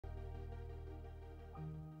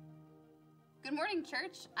Good morning,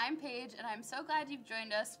 church. I'm Paige, and I'm so glad you've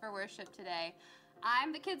joined us for worship today.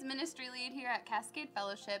 I'm the kids ministry lead here at Cascade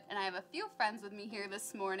Fellowship, and I have a few friends with me here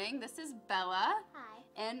this morning. This is Bella. Hi.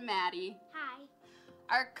 And Maddie. Hi.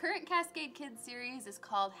 Our current Cascade Kids series is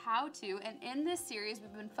called How To, and in this series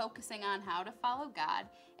we've been focusing on how to follow God,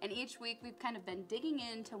 and each week we've kind of been digging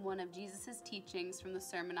into one of Jesus' teachings from the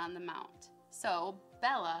Sermon on the Mount. So,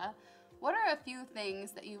 Bella, what are a few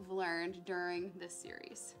things that you've learned during this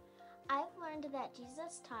series? I've learned that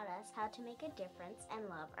Jesus taught us how to make a difference and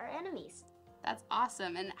love our enemies. That's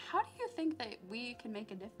awesome. And how do you think that we can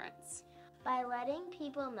make a difference? By letting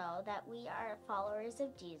people know that we are followers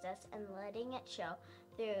of Jesus and letting it show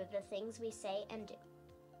through the things we say and do.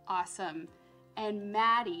 Awesome. And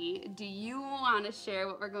Maddie, do you want to share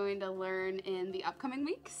what we're going to learn in the upcoming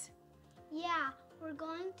weeks? Yeah, we're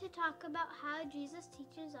going to talk about how Jesus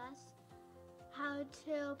teaches us how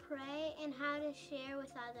to pray and how to share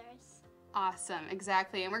with others. Awesome,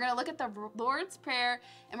 exactly. And we're going to look at the Lord's Prayer,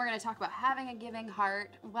 and we're going to talk about having a giving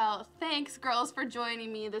heart. Well, thanks, girls, for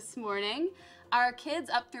joining me this morning. Our kids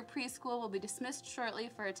up through preschool will be dismissed shortly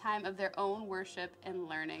for a time of their own worship and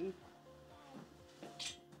learning.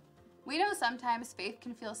 We know sometimes faith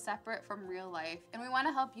can feel separate from real life, and we want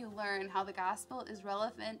to help you learn how the gospel is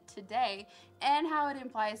relevant today and how it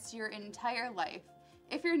applies to your entire life.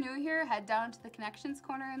 If you're new here, head down to the Connections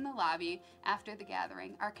corner in the lobby after the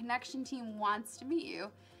gathering. Our Connection team wants to meet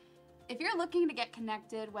you. If you're looking to get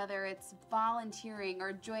connected, whether it's volunteering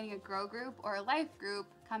or joining a grow group or a life group,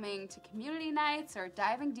 coming to community nights or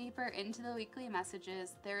diving deeper into the weekly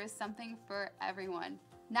messages, there is something for everyone.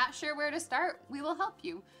 Not sure where to start? We will help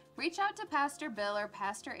you. Reach out to Pastor Bill or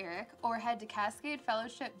Pastor Eric, or head to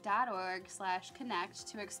cascadefellowship.org/connect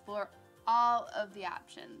to explore all of the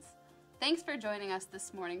options. Thanks for joining us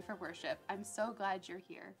this morning for worship. I'm so glad you're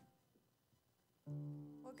here.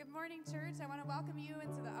 Well, good morning, church. I want to welcome you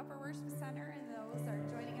into the Upper Worship Center and those that are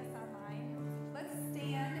joining us online. Let's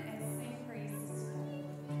stand and sing praise this morning.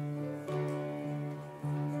 Come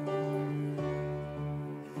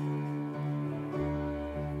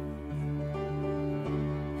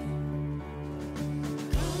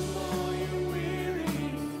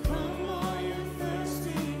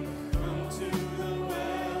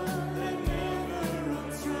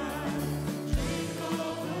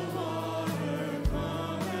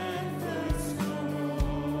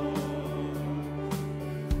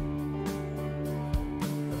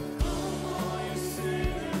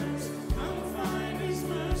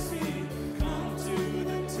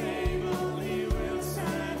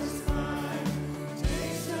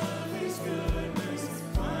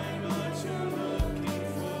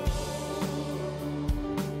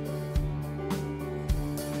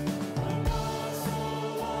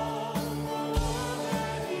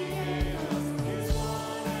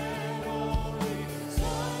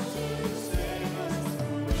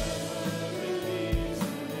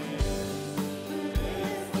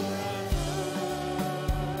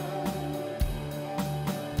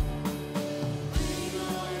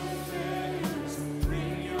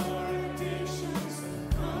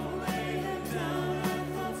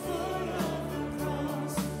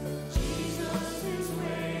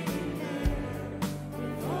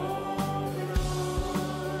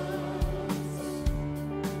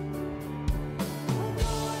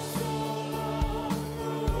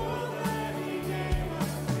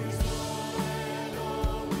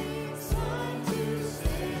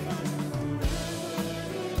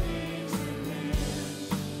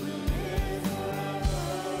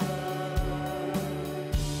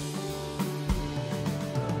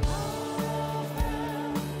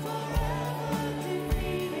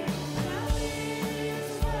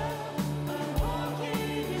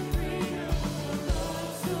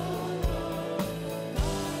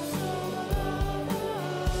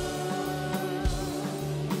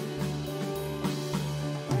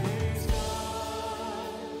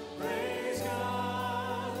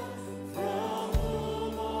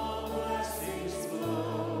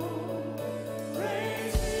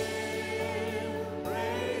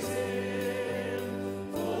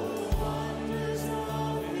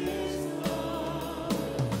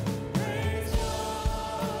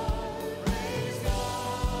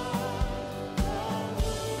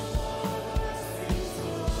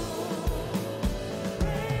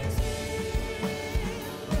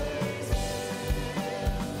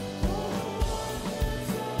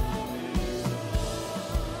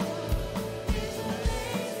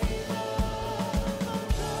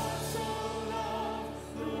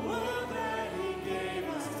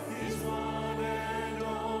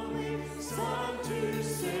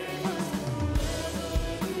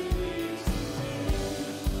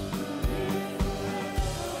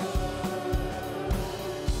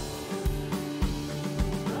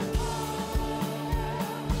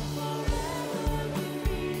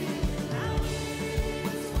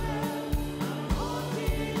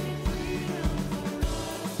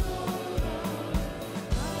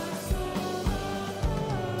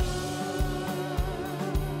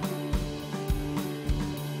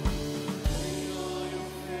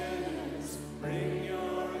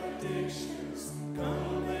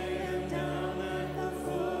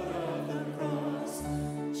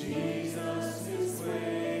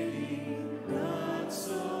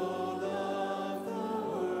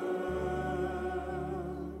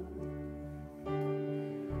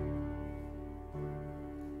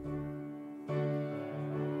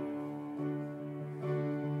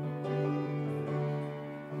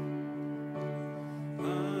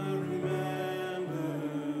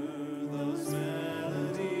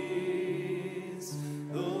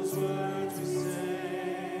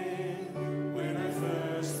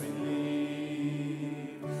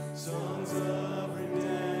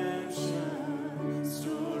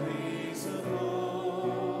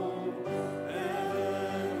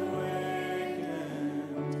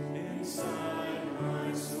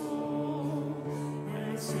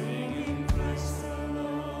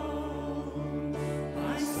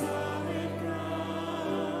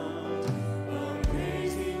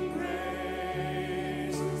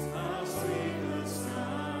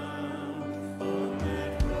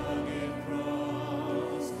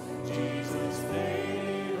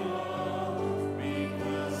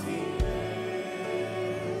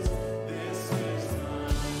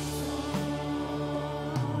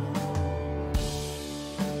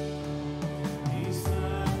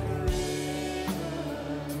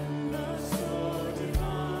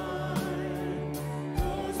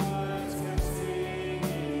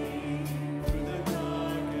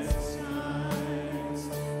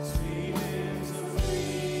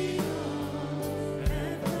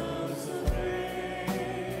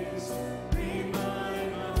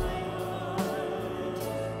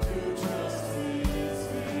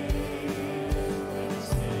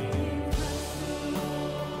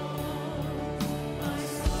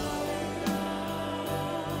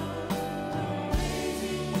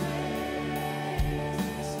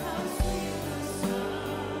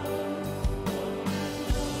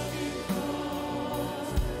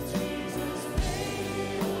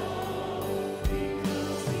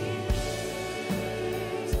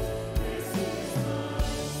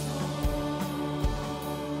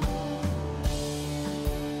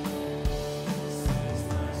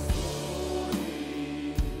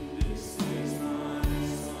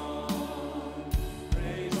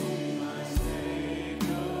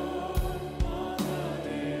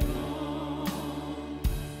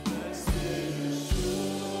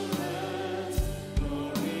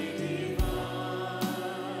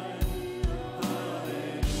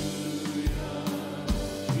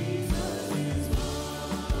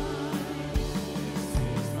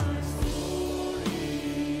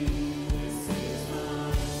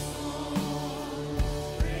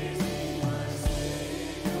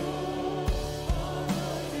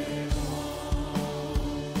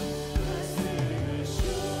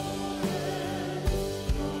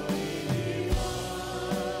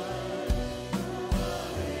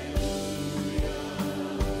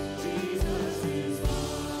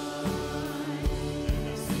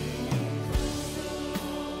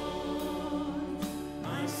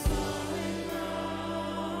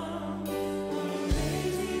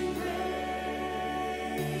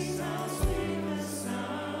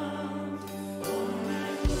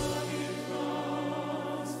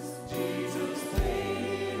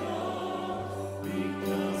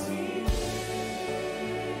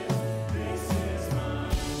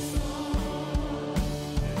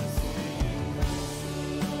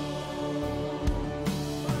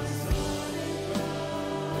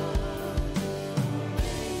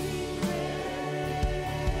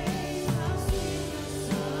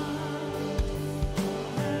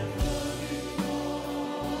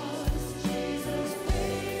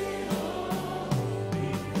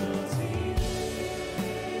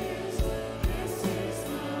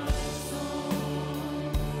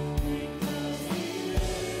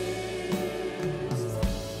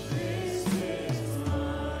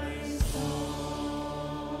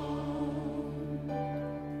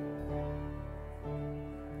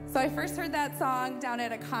I first heard that song down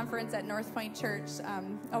at a conference at North Point Church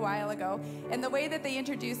a while ago. And the way that they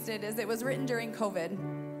introduced it is it was written during COVID.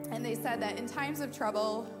 And they said that in times of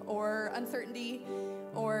trouble or uncertainty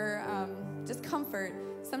or discomfort,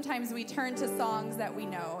 sometimes we turn to songs that we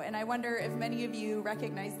know. And I wonder if many of you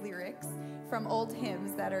recognize lyrics from old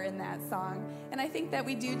hymns that are in that song. And I think that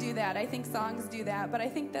we do that. I think songs do that, but I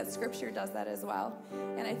think that Scripture does that as well.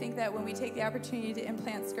 And I think that when we take the opportunity to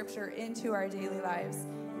implant Scripture into our daily lives,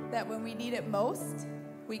 that when we need it most,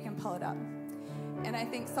 we can pull it up. And I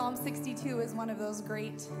think Psalm 62 is one of those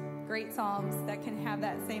great psalms that can have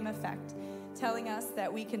that same effect, telling us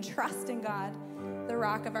that we can trust in God, the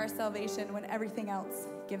rock of our salvation, when everything else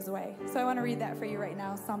gives way. So I want to read that for you right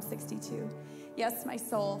now, Psalm 62. Yes, my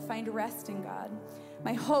soul, find rest in God.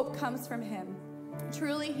 My hope comes from him.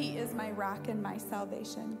 Truly, he is my rock and my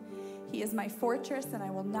salvation. He is my fortress, and I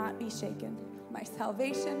will not be shaken. My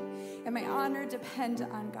salvation and my honor depend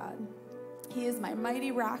on God. He is my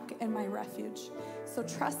mighty rock and my refuge. So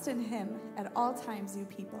trust in him at all times, you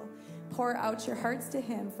people. Pour out your hearts to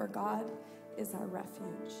him, for God is our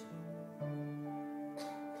refuge.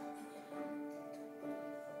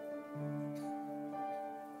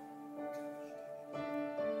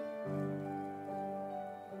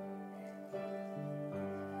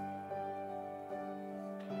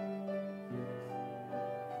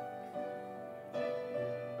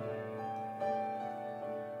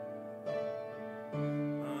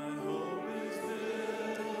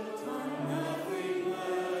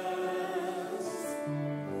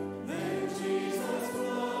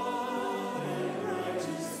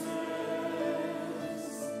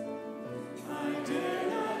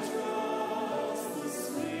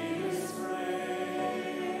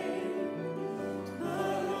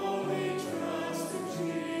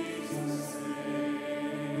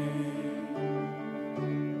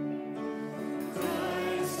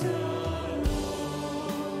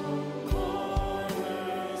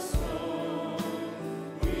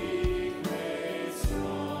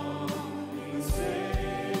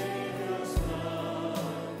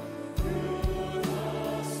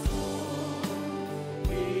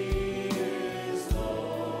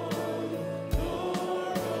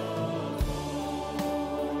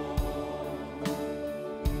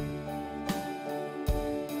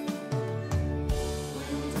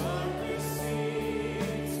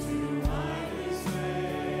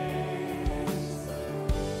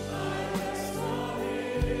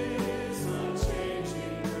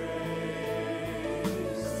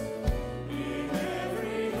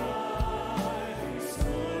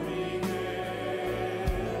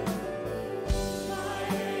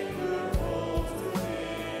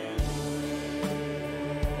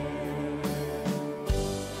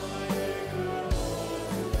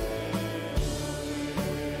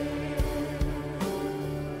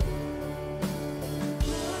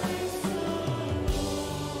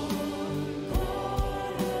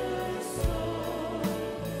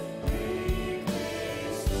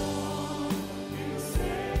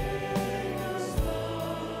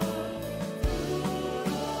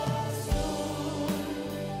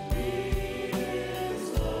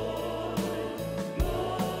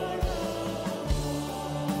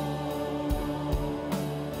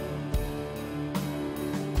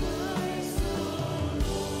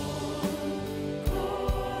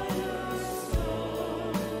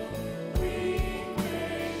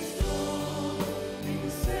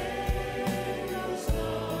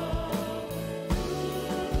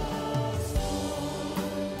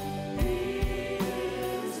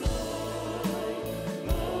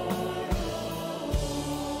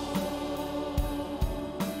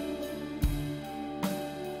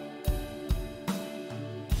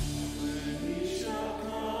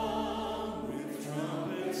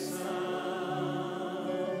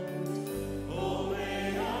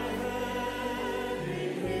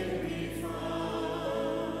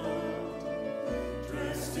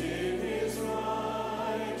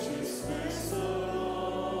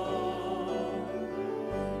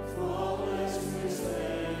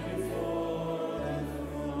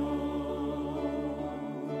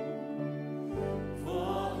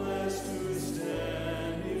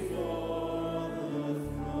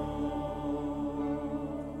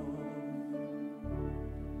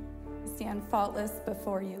 Stand faultless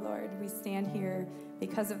before you, Lord. We stand here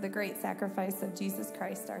because of the great sacrifice of Jesus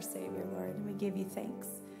Christ, our Savior, Lord. And we give you thanks.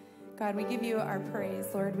 God, we give you our praise,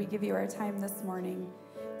 Lord. We give you our time this morning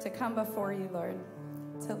to come before you, Lord,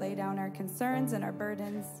 to lay down our concerns and our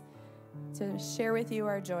burdens, to share with you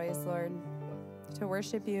our joys, Lord, to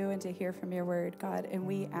worship you and to hear from your word, God. And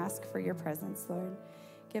we ask for your presence, Lord.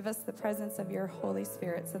 Give us the presence of your Holy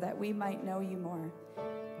Spirit so that we might know you more.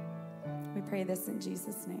 We pray this in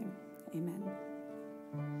Jesus' name. Amen.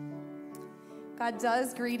 God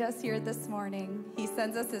does greet us here this morning. He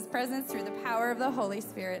sends us his presence through the power of the Holy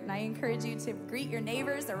Spirit. And I encourage you to greet your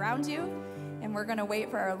neighbors around you. And we're going to wait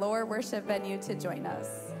for our lower worship venue to join us.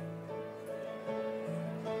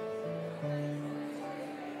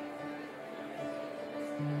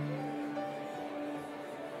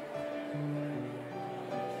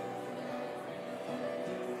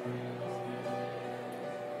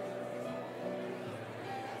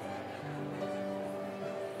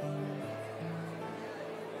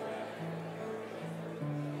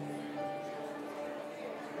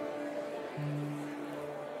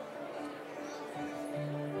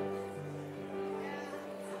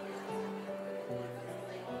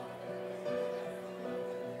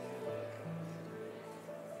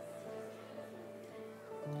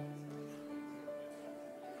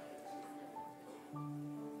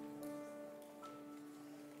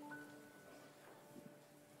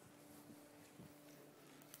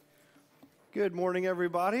 Good morning,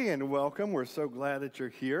 everybody, and welcome. We're so glad that you're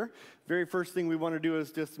here. Very first thing we want to do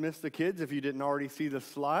is dismiss the kids. If you didn't already see the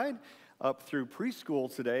slide, up through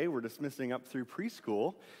preschool today. We're dismissing up through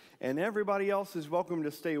preschool. And everybody else is welcome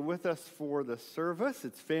to stay with us for the service.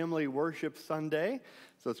 It's Family Worship Sunday,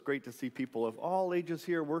 so it's great to see people of all ages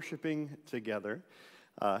here worshiping together.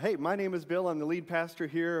 Hey, my name is Bill. I'm the lead pastor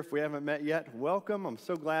here. If we haven't met yet, welcome. I'm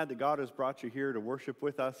so glad that God has brought you here to worship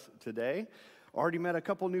with us today. Already met a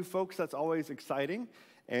couple new folks. That's always exciting.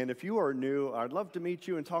 And if you are new, I'd love to meet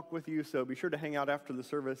you and talk with you. So be sure to hang out after the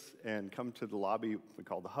service and come to the lobby we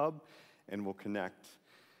call the Hub, and we'll connect.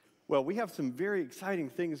 Well, we have some very exciting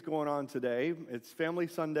things going on today. It's Family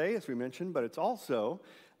Sunday, as we mentioned, but it's also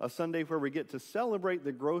a Sunday where we get to celebrate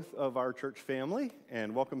the growth of our church family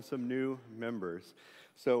and welcome some new members.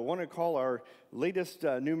 So I want to call our latest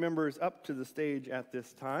new members up to the stage at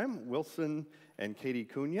this time, Wilson and Katie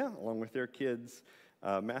Cunha, along with their kids,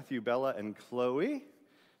 Matthew, Bella, and Chloe,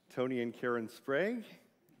 Tony and Karen Sprague,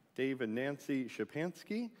 Dave and Nancy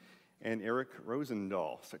Shapansky, and Eric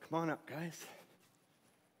Rosendahl. So come on up, guys.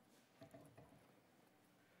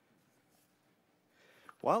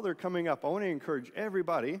 While they're coming up, I want to encourage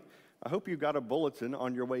everybody. I hope you got a bulletin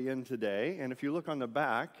on your way in today, and if you look on the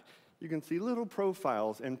back, you can see little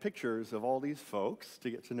profiles and pictures of all these folks to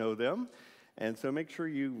get to know them. And so make sure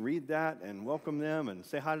you read that and welcome them and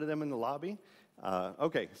say hi to them in the lobby.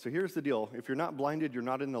 Okay, so here's the deal. If you're not blinded, you're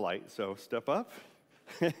not in the light, so step up.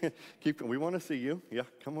 We want to see you. Yeah,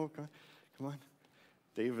 come on.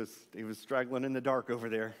 Dave is straggling in the dark over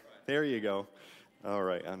there. There you go. All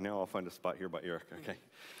right, now I'll find a spot here by Eric. Okay.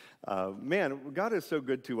 Man, God is so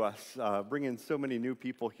good to us, bringing so many new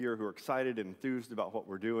people here who are excited and enthused about what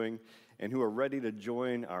we're doing and who are ready to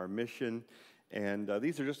join our mission. And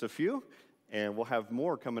these are just a few, and we'll have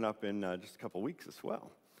more coming up in just a couple weeks as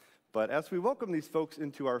well. But as we welcome these folks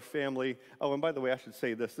into our family, oh, and by the way, I should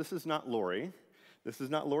say this is not Lori. This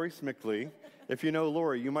is not Lori Smickley. If you know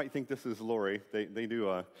Lori, you might think this is Lori. They do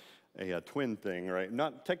a twin thing, right?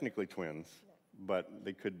 Not technically twins, but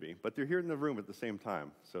they could be. But they're here in the room at the same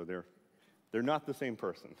time, so they're not the same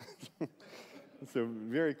person. So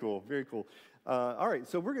very cool, very cool. All right,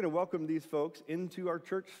 so we're going to welcome these folks into our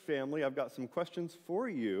church family. I've got some questions for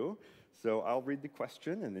you. So I'll read the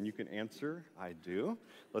question, and then you can answer. I do.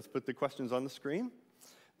 Let's put the questions on the screen.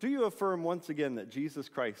 Do you affirm once again that Jesus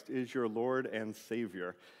Christ is your Lord and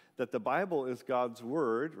Savior, that the Bible is God's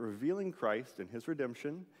Word revealing Christ and His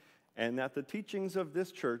redemption, and that the teachings of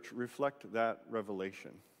this church reflect that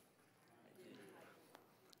revelation?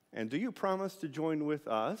 And do you promise to join with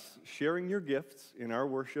us, sharing your gifts in our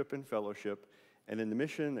worship and fellowship, and in the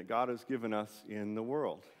mission that God has given us in the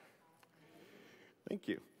world? Thank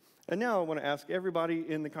you. And now I want to ask everybody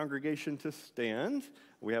in the congregation to stand.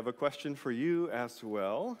 We have a question for you as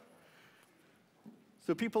well.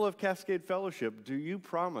 So people of Cascade Fellowship, do you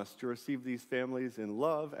promise to receive these families in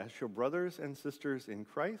love as your brothers and sisters in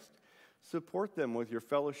Christ? Support them with your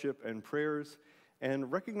fellowship and prayers, and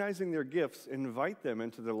recognizing their gifts, invite them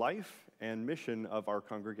into the life and mission of our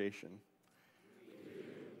congregation.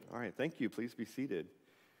 All right, thank you. Please be seated.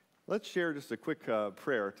 Let's share just a quick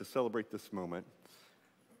prayer to celebrate this moment.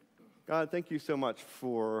 God, thank you so much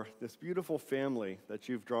for this beautiful family that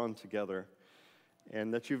you've drawn together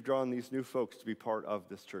and that you've drawn these new folks to be part of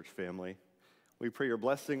this church family. We pray your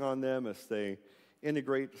blessing on them as they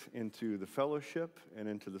integrate into the fellowship and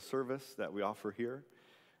into the service that we offer here.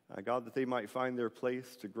 God, that they might find their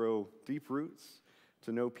place to grow deep roots,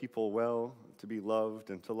 to know people well, to be loved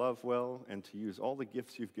and to love well, and to use all the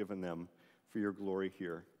gifts you've given them for your glory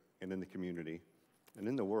here and in the community and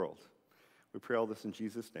in the world. We pray all this in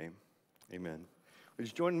Jesus' name. Amen. Would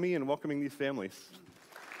you join me in welcoming these families?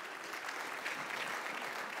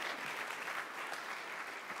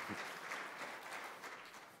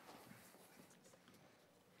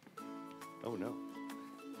 Oh, no.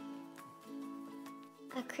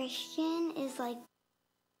 A Christian is like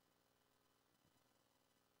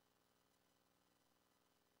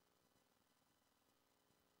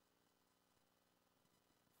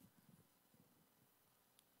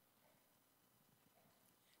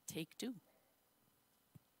Take two.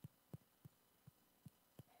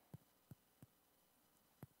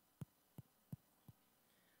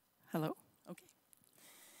 Hello? Okay.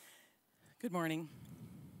 Good morning.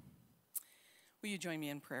 Will you join me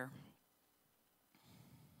in prayer?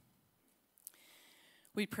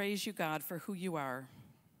 We praise you, God, for who you are,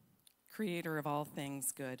 creator of all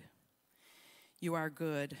things good. You are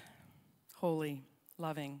good, holy,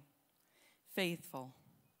 loving, faithful,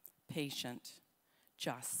 patient,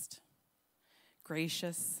 just,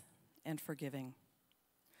 gracious, and forgiving.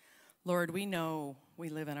 Lord, we know we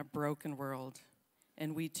live in a broken world,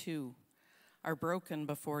 and we too are broken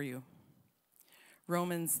before you.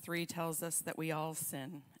 Romans 3 tells us that we all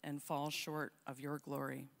sin and fall short of your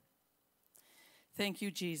glory. Thank you,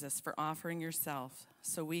 Jesus, for offering yourself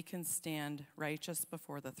so we can stand righteous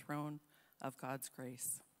before the throne of God's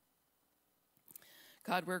grace.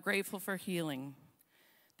 God, we're grateful for healing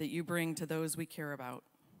that you bring to those we care about.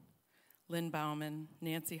 Lynn Bauman,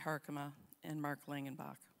 Nancy Harkema, and Mark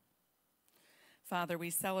Langenbach. Father, we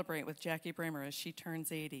celebrate with Jackie Bramer as she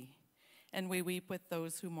turns 80, and we weep with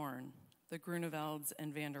those who mourn, the Grunevelds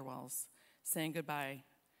and Vanderwalls, saying goodbye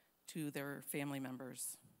to their family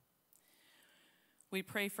members. We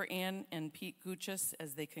pray for Ann and Pete Guchis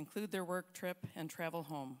as they conclude their work trip and travel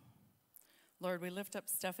home. Lord, we lift up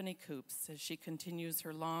Stephanie Coops as she continues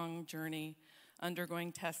her long journey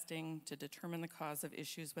undergoing testing to determine the cause of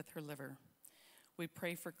issues with her liver. We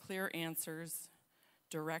pray for clear answers,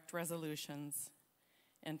 direct resolutions,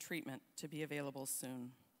 and treatment to be available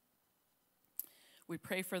soon. We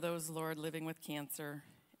pray for those, Lord, living with cancer,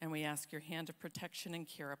 and we ask your hand of protection and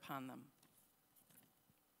care upon them.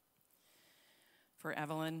 For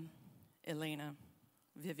Evelyn, Elena,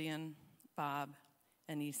 Vivian, Bob,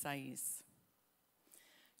 and Isais.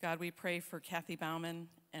 God, we pray for Kathy Bauman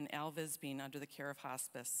and Al Visbeen under the care of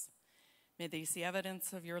hospice. May they see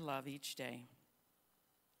evidence of your love each day.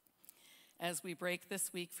 As we break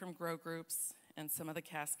this week from Grow Groups and some of the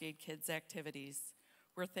Cascade Kids activities,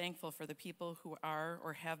 we're thankful for the people who are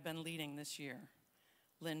or have been leading this year.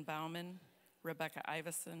 Lynn Bauman, Rebecca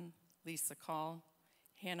Iveson, Lisa Call,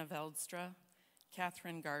 Hannah Veldstra,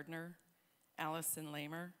 Catherine Gardner, Allison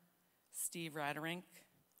Lamer, Steve Raderink,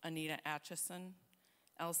 Anita Atchison,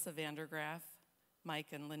 Elsa Vandergraff, Mike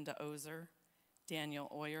and Linda Ozer,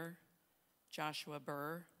 Daniel Oyer, Joshua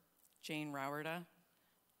Burr, Jane Rowerda,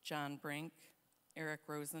 John Brink, Eric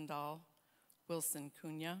Rosendahl, Wilson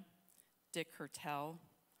Cunha, Dick Hertel,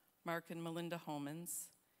 Mark and Melinda Homans,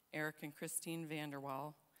 Eric and Christine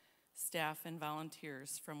Vanderwall, staff and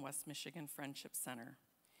volunteers from West Michigan Friendship Center.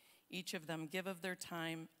 Each of them give of their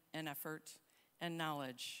time and effort and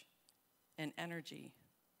knowledge and energy.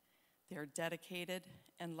 They are dedicated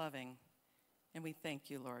and loving, and we thank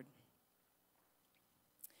you, Lord.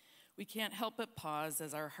 We can't help but pause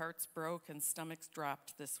as our hearts broke and stomachs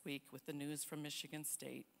dropped this week with the news from Michigan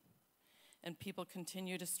State. And people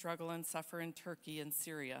continue to struggle and suffer in Turkey and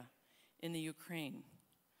Syria, in the Ukraine.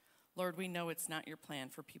 Lord, we know it's not your plan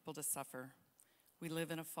for people to suffer. We live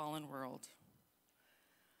in a fallen world.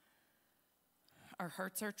 Our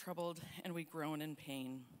hearts are troubled and we groan in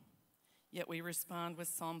pain. Yet we respond with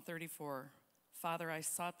Psalm 34. Father, I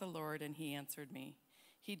sought the Lord and he answered me.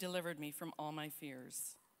 He delivered me from all my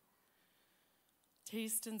fears.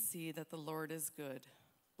 Taste and see that the Lord is good.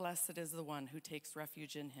 Blessed is the one who takes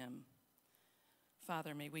refuge in him.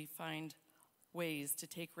 Father, may we find ways to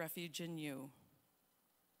take refuge in you.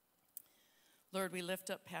 Lord, we lift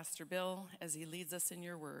up Pastor Bill as he leads us in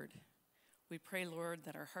your word. We pray, Lord,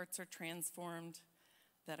 that our hearts are transformed,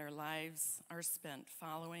 that our lives are spent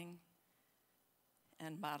following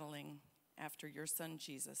and modeling after your Son,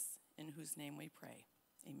 Jesus, in whose name we pray.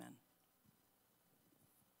 Amen.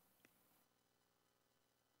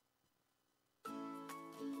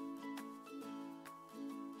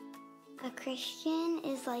 a Christian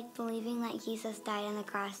is like believing that Jesus died on the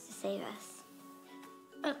cross to save us.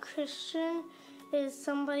 A Christian is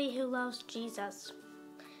somebody who loves Jesus.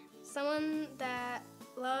 Someone that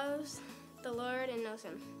loves the Lord and knows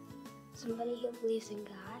him. Somebody who believes in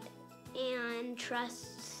God And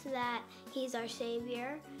trusts that he's our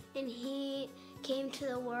Savior, and he came to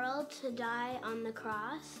the world to die on the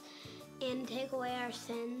cross and take away our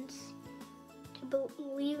sins. to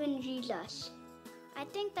believe in Jesus. I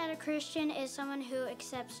think that a Christian is someone who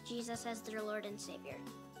accepts Jesus as their Lord and Savior.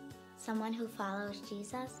 Someone who follows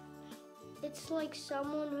Jesus. It's like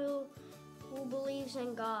someone who believes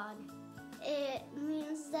in God. It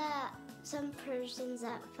means that some persons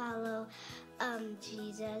that follow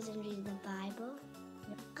Jesus and read the Bible.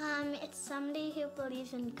 It's somebody who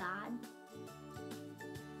believes in God.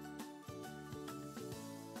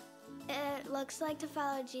 It looks like to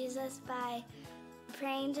follow Jesus by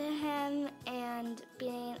praying to him and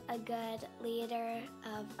being a good leader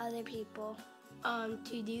of other people.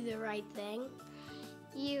 To do the right thing.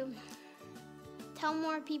 You tell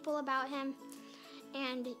more people about him,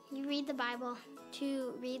 and you read the Bible.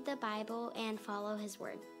 To read the Bible and follow his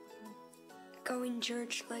word. Going to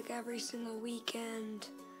church like every single weekend,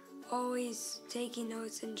 always taking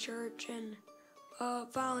notes in church, and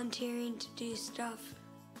volunteering to do stuff.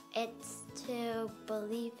 It's to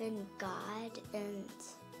believe in God and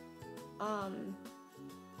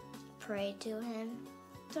pray to him.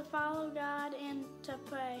 To follow God and to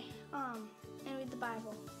pray and read the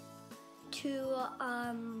Bible. To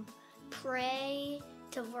pray,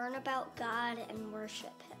 to learn about God and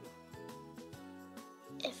worship him.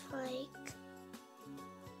 If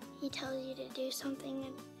he tells you to do something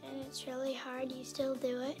and it's really hard, you still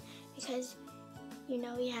do it because you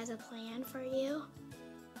know he has a plan for you.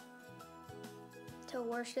 To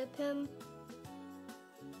worship him.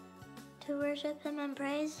 To worship him and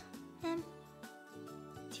praise him.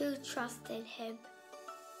 To trust in him.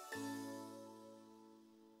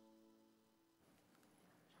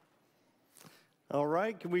 All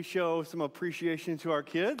right, can we show some appreciation to our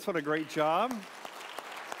kids? What a great job.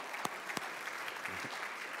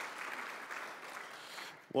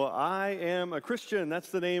 Well, I am a Christian. That's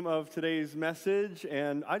the name of today's message,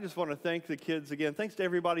 and I just want to thank the kids again. Thanks to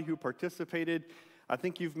everybody who participated. I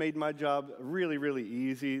think you've made my job really, really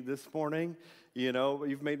easy this morning. You know,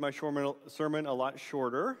 you've made my sermon a lot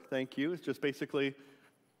shorter. Thank you. It's just basically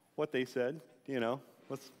what they said. You know,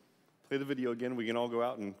 let's play the video again. We can all go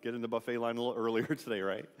out and get in the buffet line a little earlier today,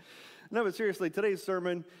 right? No, but seriously, today's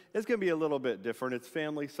sermon is going to be a little bit different. It's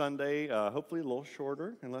Family Sunday, hopefully a little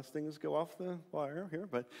shorter, unless things go off the wire here.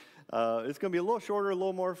 But it's going to be a little shorter, a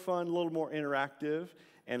little more fun, a little more interactive.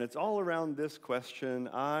 And it's all around this question,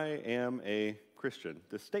 I am a Christian.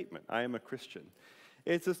 This statement, I am a Christian.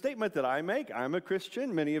 It's a statement that I make. I'm a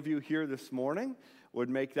Christian. Many of you here this morning would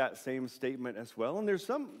make that same statement as well. And there's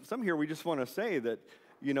some here we just want to say that,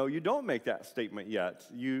 you know, you don't make that statement yet.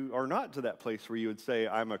 You are not to that place where you would say,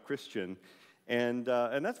 I'm a Christian. And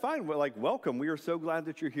that's fine. Well, like, welcome. We are so glad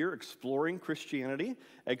that you're here exploring Christianity,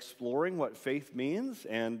 exploring what faith means,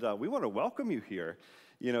 and we want to welcome you here.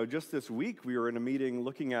 You know, just this week we were in a meeting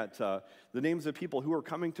looking at the names of people who are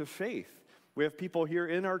coming to faith. We have people here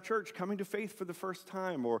in our church coming to faith for the first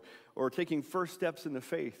time or taking first steps in the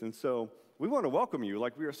faith. And so we want to welcome you.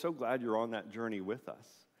 Like, we are so glad you're on that journey with us.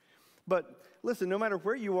 But listen, no matter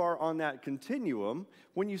where you are on that continuum,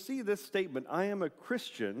 when you see this statement, I am a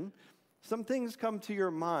Christian, some things come to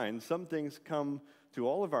your mind. Some things come to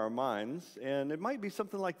all of our minds. And it might be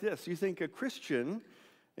something like this. You think a Christian,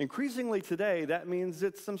 increasingly today, that means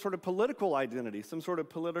it's some sort of political identity, some sort of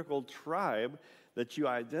political tribe that you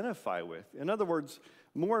identify with. In other words,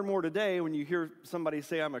 more and more today, when you hear somebody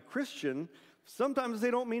say, I'm a Christian, sometimes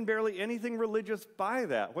they don't mean barely anything religious by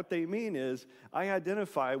that. What they mean is, I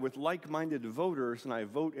identify with like-minded voters and I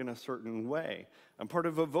vote in a certain way. I'm part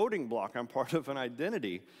of a voting bloc. I'm part of an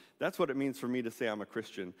identity. That's what it means for me to say I'm a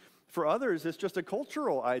Christian. For others, it's just a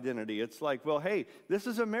cultural identity. It's like, well, hey, this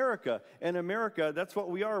is America. And America, that's what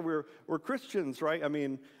we are. We're Christians, right? I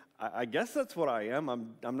mean, I guess that's what I am.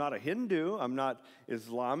 I'm not a Hindu. I'm not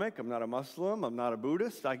Islamic. I'm not a Muslim. I'm not a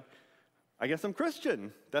Buddhist. I guess I'm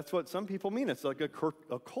Christian. That's what some people mean. It's like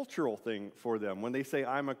a cultural thing for them when they say,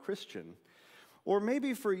 I'm a Christian. Or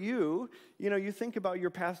maybe for you, you know, you think about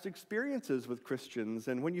your past experiences with Christians,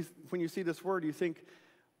 and when you see this word, you think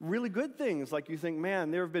really good things. Like you think,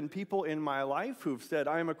 man, there have been people in my life who've said,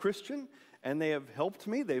 I am a Christian, and they have helped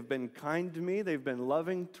me. They've been kind to me. They've been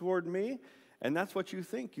loving toward me. And that's what you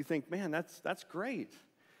think. You think, man, that's great.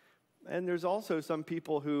 And there's also some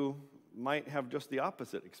people who might have just the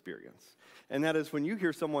opposite experience. And that is when you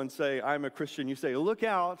hear someone say, I'm a Christian, you say, look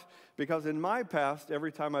out, because in my past,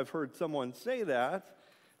 every time I've heard someone say that,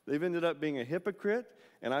 they've ended up being a hypocrite,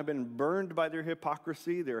 and I've been burned by their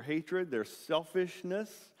hypocrisy, their hatred, their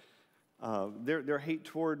selfishness, their hate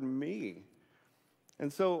toward me.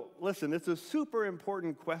 And so, listen, it's a super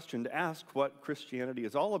important question to ask what Christianity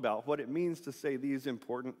is all about, what it means to say these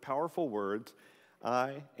important, powerful words,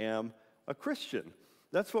 I am a Christian.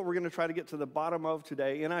 That's what we're going to try to get to the bottom of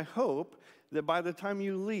today, and I hope that by the time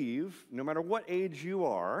you leave, no matter what age you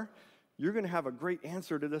are, you're going to have a great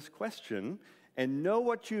answer to this question and know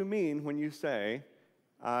what you mean when you say,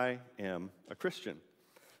 I am a Christian.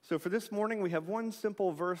 So for this morning, we have one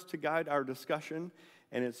simple verse to guide our discussion,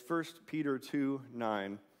 and it's 1 Peter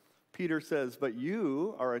 2:9. Peter says, "But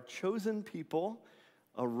you are a chosen people,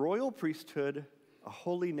 a royal priesthood, a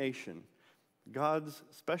holy nation, God's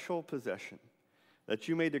special possession, that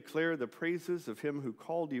you may declare the praises of him who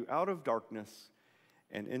called you out of darkness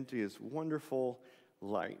and into his wonderful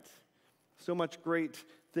light." So much great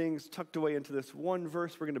things tucked away into this one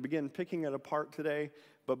verse. We're going to begin picking it apart today.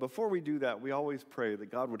 But before we do that, we always pray that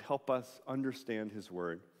God would help us understand his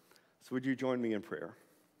word. So would you join me in prayer?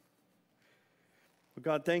 Well,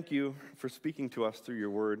 God, thank you for speaking to us through your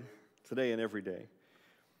word today and every day.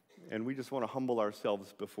 And we just want to humble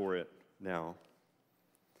ourselves before it now.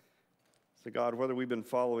 So God, whether we've been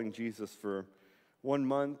following Jesus for 1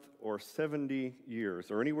 month or 70 years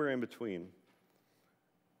or anywhere in between,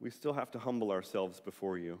 we still have to humble ourselves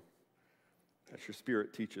before you as your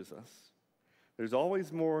Spirit teaches us. There's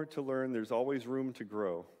always more to learn. There's always room to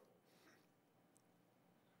grow.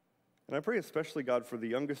 And I pray especially, God, for the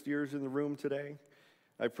youngest ears in the room today.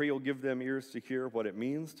 I pray you'll give them ears to hear what it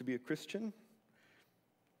means to be a Christian.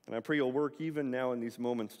 And I pray you'll work even now in these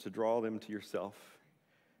moments to draw them to yourself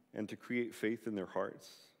and to create faith in their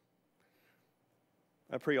hearts.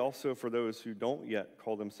 I pray also for those who don't yet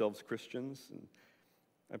call themselves Christians, and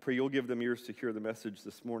I pray you'll give them ears to hear the message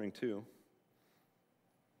this morning too.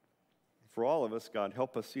 For all of us, God,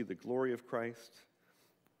 help us see the glory of Christ.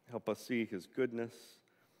 Help us see his goodness.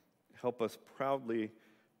 Help us proudly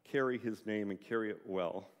carry his name and carry it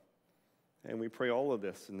well. And we pray all of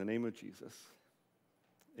this in the name of Jesus.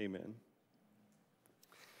 Amen.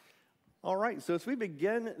 All right, so as we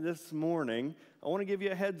begin this morning, I want to give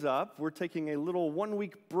you a heads up. We're taking a little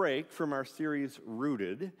 1-week break from our series,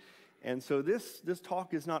 Rooted. And so this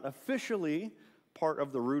talk is not officially part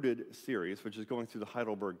of the Rooted series, which is going through the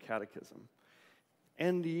Heidelberg Catechism.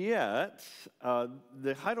 And yet,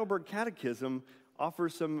 the Heidelberg Catechism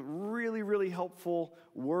offers some really, really helpful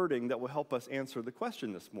wording that will help us answer the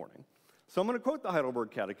question this morning. So I'm going to quote the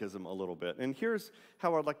Heidelberg Catechism a little bit, and here's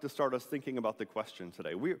how I'd like to start us thinking about the question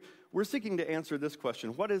today. We're seeking to answer this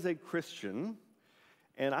question: what is a Christian?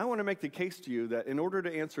 And I want to make the case to you that in order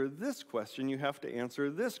to answer this question, you have to answer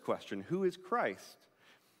this question: who is Christ?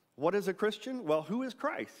 What is a Christian? Well, who is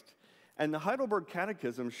Christ? And the Heidelberg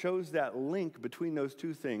Catechism shows that link between those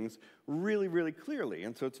two things really, really clearly,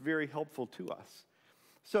 and so it's very helpful to us.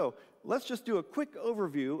 So let's just do a quick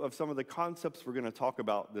overview of some of the concepts we're going to talk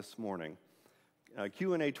about this morning.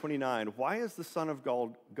 Q&A 29, why is the Son of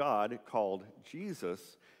God called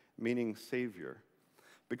Jesus, meaning Savior?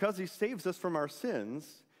 Because he saves us from our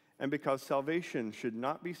sins, and because salvation should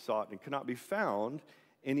not be sought and cannot be found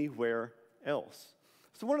anywhere else.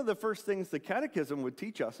 So one of the first things the Catechism would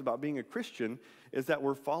teach us about being a Christian is that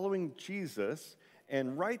we're following Jesus,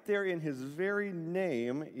 and right there in his very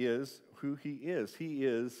name is who he is. He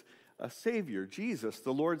is a Savior. Jesus,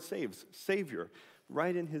 the Lord saves, Savior,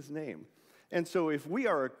 right in his name. And so if we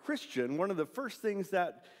are a Christian, one of the first things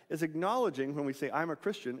that is acknowledging when we say I'm a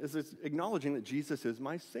Christian is it's acknowledging that Jesus is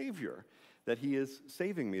my Savior, that he is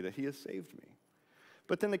saving me, that he has saved me.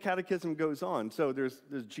 But then the Catechism goes on. So there's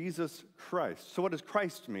Jesus Christ. So what does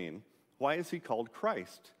Christ mean? Why is he called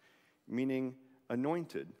Christ? Meaning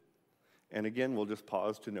anointed. And again, we'll just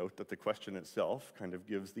pause to note that the question itself kind of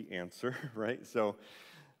gives the answer, right? So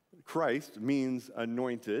Christ means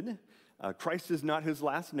anointed. Christ is not his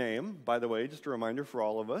last name, by the way, just a reminder for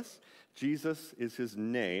all of us. Jesus is his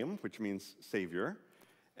name, which means Savior.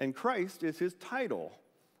 And Christ is his title,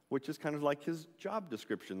 which is kind of like his job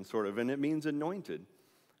description, sort of, and it means anointed.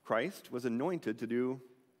 Christ was anointed to do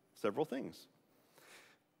several things.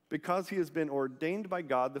 Because he has been ordained by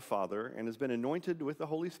God the Father and has been anointed with the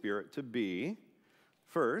Holy Spirit to be,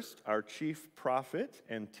 first, our chief prophet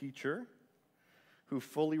and teacher, who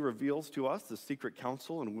fully reveals to us the secret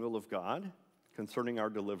counsel and will of God concerning our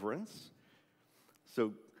deliverance.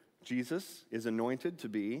 So Jesus is anointed to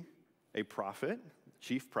be a prophet,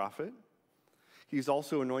 chief prophet. He's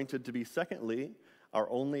also anointed to be, secondly, our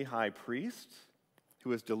only high priest,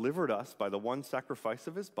 who has delivered us by the one sacrifice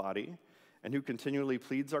of his body, and who continually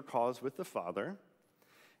pleads our cause with the Father.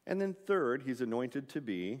 And then third, he's anointed to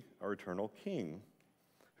be our eternal King,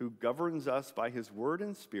 who governs us by his word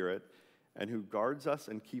and spirit, and who guards us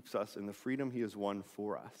and keeps us in the freedom he has won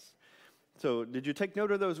for us. So did you take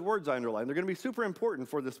note of those words I underlined? They're going to be super important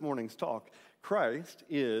for this morning's talk. Christ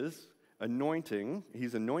is anointing.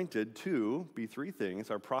 He's anointed to be three things: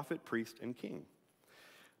 our prophet, priest, and king.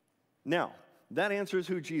 Now, that answers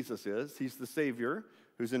who Jesus is. He's the Savior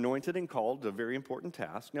who's anointed and called to a very important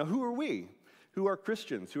task. Now, who are we? Who are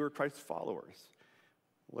Christians? Who are Christ's followers?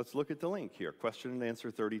 Let's look at the link here, question and answer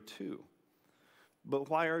 32. But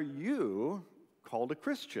why are you called a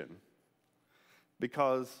Christian?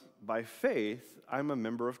 Because by faith, I'm a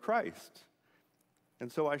member of Christ.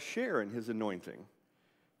 And so I share in his anointing.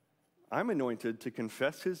 I'm anointed to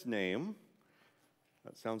confess his name.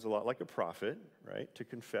 That sounds a lot like a prophet, right? To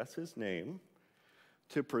confess his name.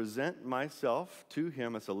 To present myself to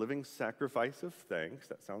him as a living sacrifice of thanks.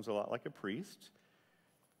 That sounds a lot like a priest.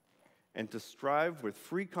 And to strive with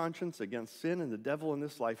free conscience against sin and the devil in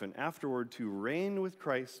this life, and afterward to reign with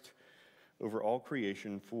Christ over all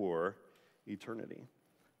creation for eternity.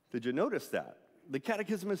 Did you notice that? The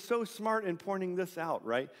Catechism is so smart in pointing this out,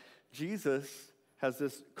 right? Jesus has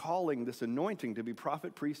this calling, this anointing to be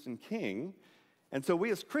prophet, priest, and king. And so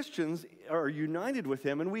we as Christians are united with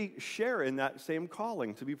him, and we share in that same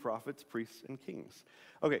calling to be prophets, priests, and kings.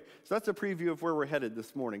 Okay, so that's a preview of where we're headed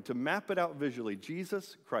this morning. To map it out visually,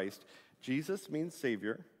 Jesus, Christ. Jesus means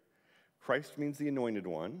Savior. Christ means the Anointed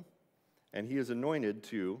One. And he is anointed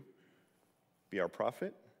to be our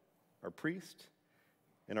prophet, our priest,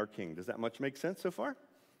 and our king. Does that much make sense so far?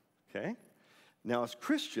 Okay. Now, as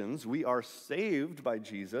Christians, we are saved by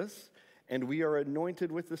Jesus, and we are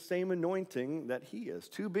anointed with the same anointing that he is,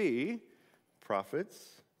 to be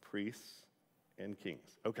prophets, priests, and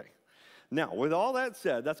kings. Okay. Now, with all that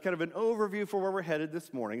said, that's kind of an overview for where we're headed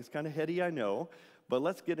this morning. It's kind of heady, I know, but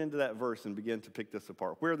let's get into that verse and begin to pick this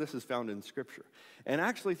apart, where this is found in Scripture. And I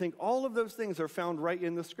actually think all of those things are found right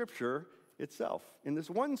in the Scripture itself, in this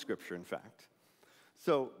one Scripture, in fact.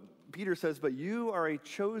 So, Peter says, but you are a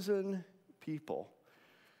chosen people.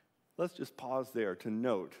 Let's just pause there to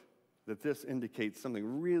note that this indicates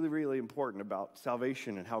something really, really important about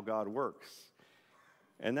salvation and how God works.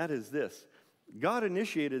 And that is this. God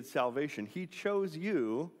initiated salvation. He chose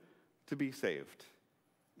you to be saved.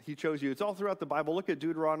 He chose you. It's all throughout the Bible. Look at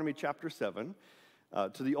Deuteronomy chapter 7.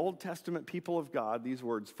 To the Old Testament people of God, these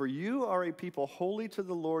words, for you are a people holy to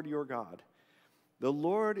the Lord your God. The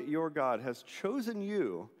Lord your God has chosen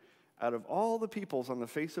you out of all the peoples on the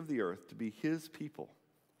face of the earth to be his people,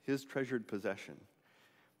 his treasured possession.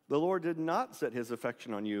 The Lord did not set his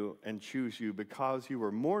affection on you and choose you because you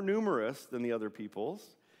were more numerous than the other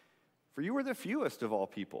peoples, for you were the fewest of all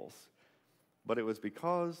peoples, but it was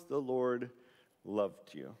because the Lord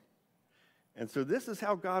loved you. And so this is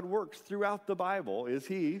how God works throughout the Bible, is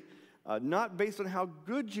he, not based on how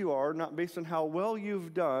good you are, not based on how well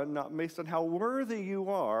you've done, not based on how worthy you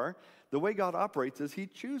are. The way God operates is he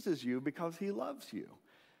chooses you because he loves you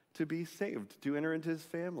to be saved, to enter into his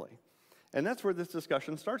family. And that's where this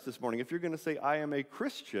discussion starts this morning. If you're going to say, I am a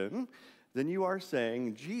Christian, then you are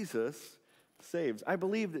saying Jesus saves. I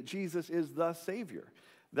believe that Jesus is the Savior.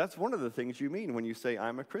 That's one of the things you mean when you say,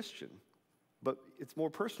 I'm a Christian. But it's more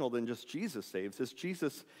personal than just Jesus saves. It's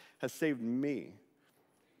Jesus has saved me.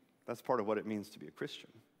 That's part of what it means to be a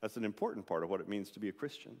Christian. That's an important part of what it means to be a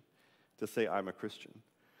Christian, to say, I'm a Christian.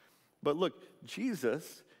 But look,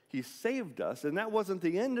 Jesus, he saved us, and that wasn't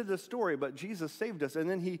the end of the story, but Jesus saved us, and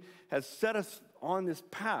then he has set us on this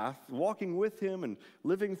path, walking with him and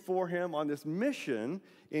living for him on this mission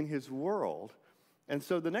in his world. And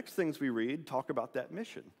so the next things we read talk about that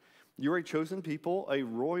mission. You're a chosen people, a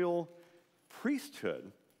royal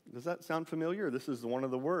priesthood. Does that sound familiar? This is one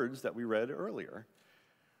of the words that we read earlier.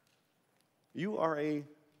 You are a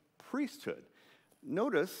priesthood.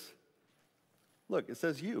 Notice, look, it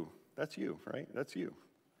says you. That's you, right? That's you.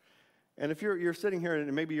 And if you're sitting here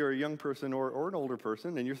and maybe you're a young person or an older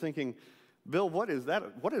person and you're thinking, Bill, what is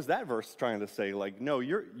that verse trying to say? Like, no,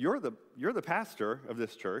 you're the pastor of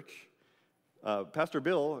this church. Pastor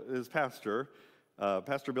Bill is pastor.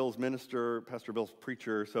 Pastor Bill's minister. Pastor Bill's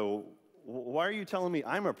preacher. So why are you telling me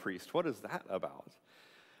I'm a priest? What is that about?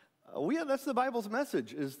 That's the Bible's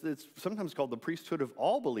message. It's sometimes called the priesthood of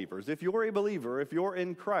all believers. If you're a believer, if you're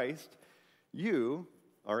in Christ, you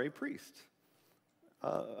are a priest.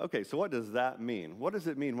 Okay, so what does that mean? What does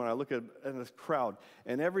it mean when I look at this crowd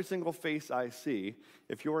and every single face I see,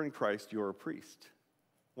 if you're in Christ, you're a priest?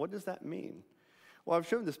 What does that mean? Well, I've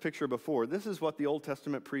shown this picture before. This is what the Old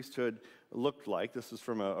Testament priesthood looked like. This is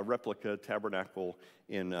from a replica tabernacle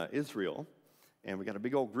in Israel. And we got a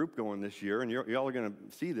big old group going this year, and y'all are going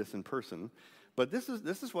to see this in person. But this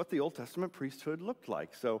is what the Old Testament priesthood looked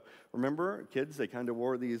like. So remember, kids, they kind of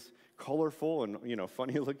wore these colorful and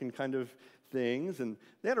funny-looking kind of things, and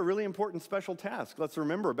they had a really important special task. Let's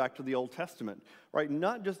remember back to the Old Testament, right?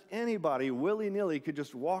 Not just anybody willy-nilly could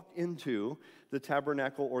just walk into the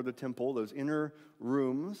tabernacle or the temple, those inner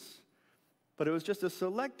rooms. but it was just a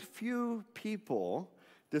select few people,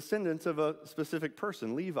 descendants of a specific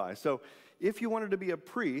person, Levi. So if you wanted to be a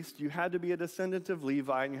priest, you had to be a descendant of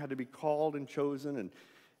Levi, and you had to be called and chosen,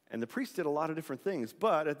 and the priests did a lot of different things.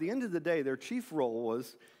 But at the end of the day, their chief role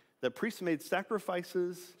was that priests made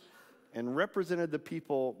sacrifices and represented the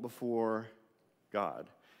people before God.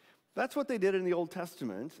 That's what they did in the Old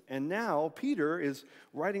Testament, and now Peter is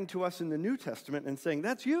writing to us in the New Testament and saying,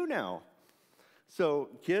 that's you now. So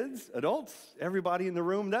kids, adults, everybody in the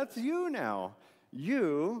room, that's you now.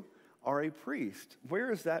 You are a priest.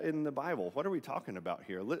 Where is that in the Bible? What are we talking about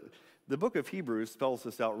here? The book of Hebrews spells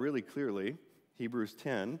this out really clearly. Hebrews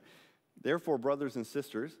 10. Therefore, brothers and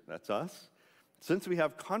sisters, that's us, since we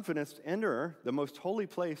have confidence to enter the most holy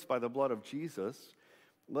place by the blood of Jesus,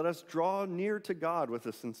 let us draw near to God with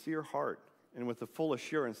a sincere heart and with the full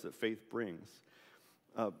assurance that faith brings.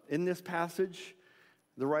 In this passage,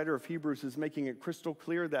 the writer of Hebrews is making it crystal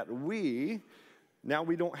clear that we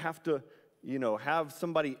don't have to, have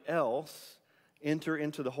somebody else enter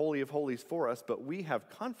into the Holy of Holies for us, but we have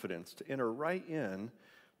confidence to enter right in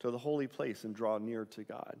to the holy place and draw near to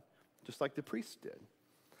God, just like the priests did.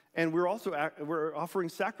 And we're offering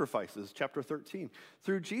sacrifices, chapter 13.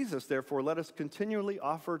 Through Jesus, therefore, let us continually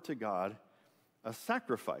offer to God a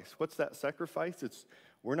sacrifice. What's that sacrifice?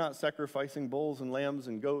 We're not sacrificing bulls and lambs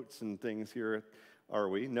and goats and things here, are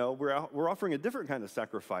we? No, we're offering a different kind of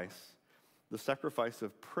sacrifice, the sacrifice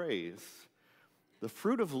of praise, the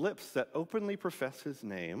fruit of lips that openly profess his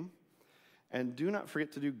name, and do not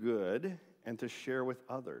forget to do good and to share with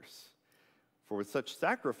others. For with such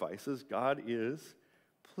sacrifices, God is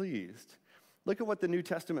pleased. Look at what the New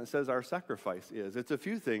Testament says our sacrifice is. It's a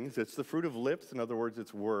few things. It's the fruit of lips, in other words,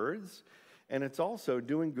 it's words, and it's also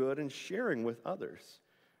doing good and sharing with others.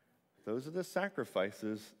 Those are the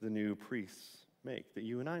sacrifices the new priests make, that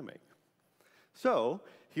you and I make. So,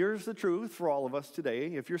 here's the truth for all of us today.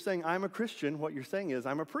 If you're saying, I'm a Christian, what you're saying is,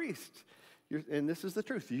 I'm a priest. And this is the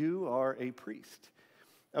truth. You are a priest.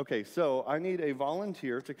 Okay, so I need a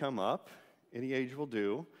volunteer to come up. Any age will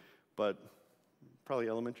do, but probably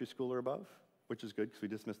elementary school or above, which is good because we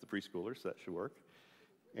dismissed the preschoolers, so that should work.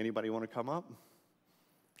 Anybody want to come up?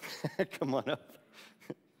 Come on up.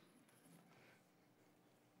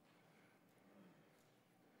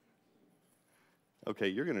 Okay,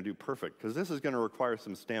 you're going to do perfect because this is going to require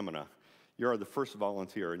some stamina. You are the first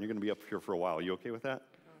volunteer, and you're going to be up here for a while. Are you okay with that?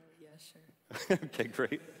 Yeah, sure. Okay,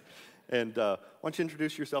 great. And why don't you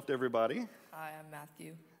introduce yourself to everybody? Hi, I'm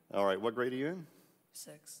Matthew. All right, what grade are you in?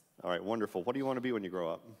 6. All right, wonderful. What do you want to be when you grow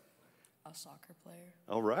up? A soccer player.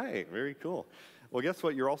 All right, very cool. Well, guess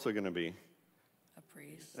what you're also going to be? A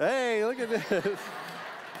priest. Hey, look at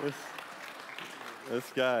this.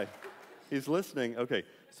 This guy. He's listening. Okay,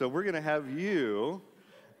 so we're going to have you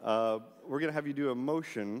do a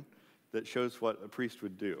motion that shows what a priest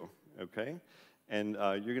would do, okay? And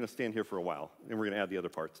you're going to stand here for a while, and we're going to add the other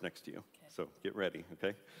parts next to you. Okay. So get ready,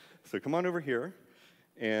 okay? So come on over here,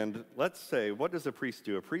 and let's say, what does a priest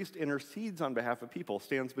do? A priest intercedes on behalf of people,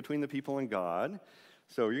 stands between the people and God.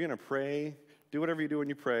 So you're going to pray, do whatever you do when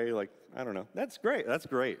you pray, like, I don't know. That's great.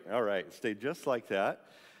 All right, stay just like that.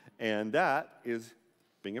 And that is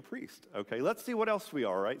being a priest, okay? Let's see what else we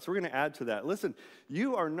are, right? So we're going to add to that. Listen,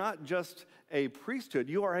 you are not just a priesthood.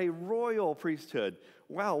 You are a royal priesthood.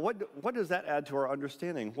 Wow, what does that add to our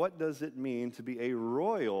understanding? What does it mean to be a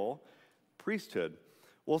royal priesthood?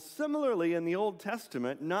 Well, similarly, in the Old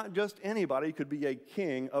Testament, not just anybody could be a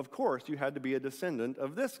king. Of course, you had to be a descendant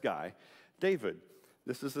of this guy, David.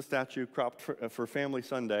 This is the statue cropped for Family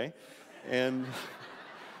Sunday. And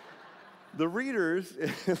the readers...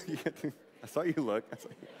 I saw you look.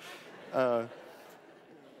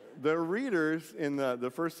 The readers in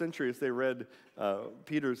the first century, as they read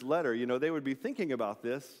Peter's letter, they would be thinking about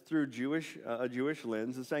this through a Jewish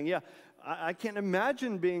lens and saying, yeah, I can't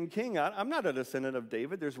imagine being king. I'm not a descendant of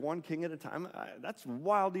David. There's one king at a time. That's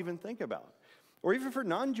wild to even think about. Or even for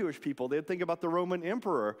non-Jewish people, they'd think about the Roman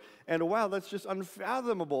emperor. And wow, that's just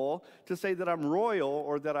unfathomable to say that I'm royal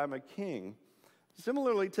or that I'm a king.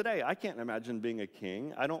 Similarly today, I can't imagine being a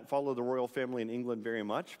king. I don't follow the royal family in England very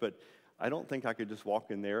much, but I don't think I could just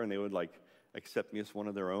walk in there and they would accept me as one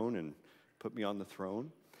of their own and put me on the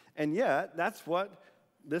throne. And yet, that's what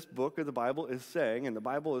this book of the Bible is saying, and the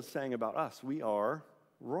Bible is saying about us. We are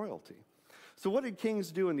royalty. So what did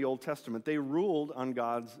kings do in the Old Testament? They ruled on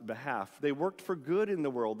God's behalf. They worked for good in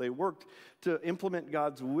the world. They worked to implement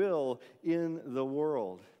God's will in the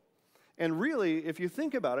world. And really, if you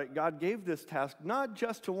think about it, God gave this task not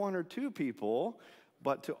just to one or two people,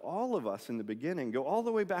 but to all of us in the beginning. Go all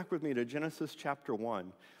the way back with me to Genesis chapter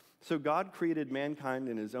 1. So God created mankind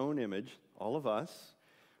in his own image, all of us.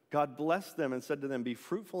 God blessed them and said to them, "Be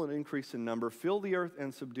fruitful and increase in number, fill the earth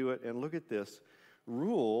and subdue it." And look at this,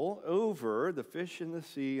 rule over the fish in the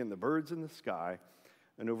sea and the birds in the sky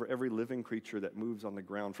and over every living creature that moves on the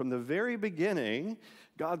ground. From the very beginning,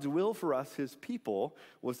 God's will for us, his people,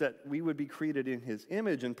 was that we would be created in his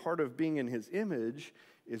image, and part of being in his image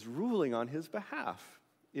is ruling on his behalf,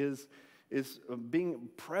 is being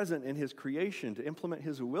present in his creation to implement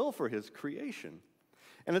his will for his creation.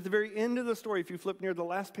 And at the very end of the story, if you flip near the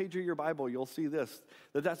last page of your Bible, you'll see this,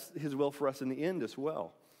 that's his will for us in the end as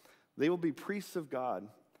well. They will be priests of God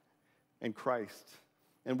and Christ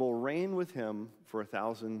and will reign with him for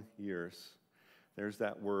 1,000 years. There's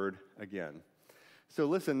that word again. So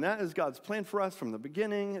listen, that is God's plan for us from the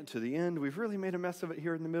beginning to the end. We've really made a mess of it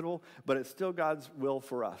here in the middle, but it's still God's will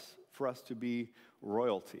for us to be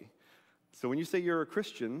royalty. So when you say you're a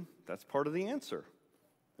Christian, that's part of the answer,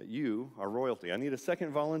 that you are royalty. I need a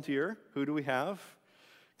second volunteer. Who do we have?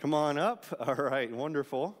 Come on up. All right,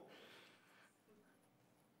 wonderful.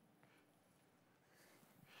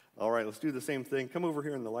 All right, let's do the same thing. Come over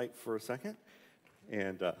here in the light for a second,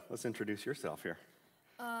 and let's introduce yourself here.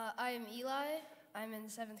 I am Eli. I'm in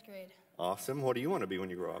 7th grade. Awesome. What do you want to be when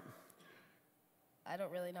you grow up? I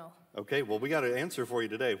don't really know. Okay, well, we got an answer for you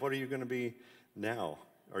today. What are you going to be now?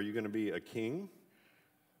 Are you going to be a king?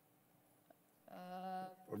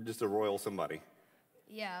 Or just a royal somebody?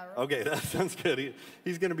 Yeah. Okay, that sounds good.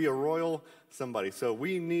 He's going to be a royal somebody. So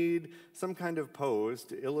we need some kind of pose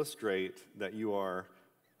to illustrate that you are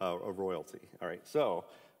a royalty. All right, so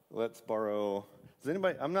let's borrow. Does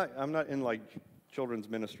anybody? I'm not in like children's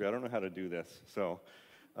ministry. I don't know how to do this. So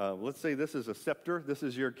let's say this is a scepter. This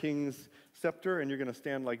is your king's scepter, and you're going to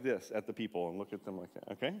stand like this at the people and look at them like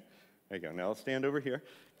that. Okay. There you go. Now let's stand over here.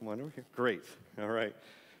 Come on over here. Great. All right.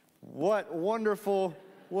 What wonderful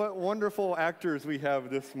actors we have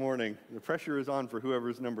this morning. The pressure is on for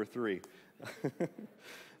whoever's number 3.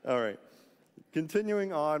 All right.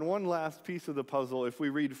 Continuing on, one last piece of the puzzle. If we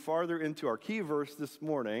read farther into our key verse this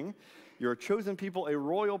morning, you're a chosen people, a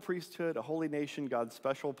royal priesthood, a holy nation, God's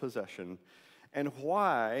special possession. And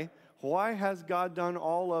why has God done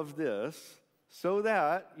all of this? So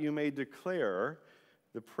that you may declare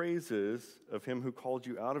the praises of him who called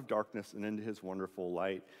you out of darkness and into his wonderful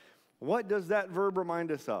light. What does that verb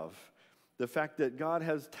remind us of? The fact that God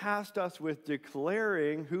has tasked us with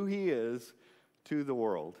declaring who he is to the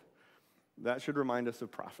world. That should remind us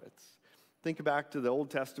of prophets. Think back to the Old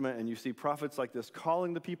Testament and you see prophets like this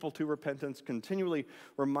calling the people to repentance, continually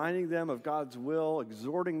reminding them of God's will,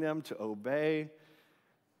 exhorting them to obey,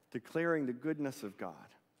 declaring the goodness of God.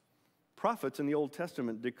 Prophets in the Old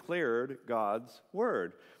Testament declared God's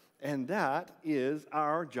word. And that is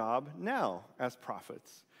our job now as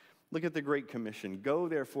prophets. Look at the Great Commission. Go,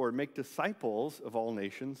 therefore, make disciples of all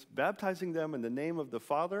nations, baptizing them in the name of the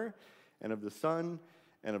Father and of the Son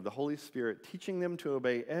and of the Holy Spirit, teaching them to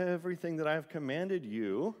obey everything that I have commanded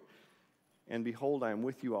you. And behold, I am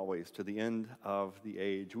with you always to the end of the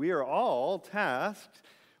age. We are all tasked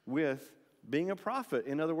with being a prophet.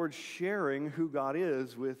 In other words, sharing who God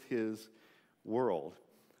is with his world.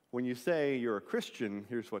 When you say you're a Christian,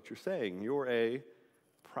 here's what you're saying. You're a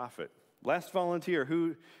prophet. Last volunteer,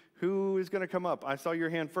 who is going to come up? I saw your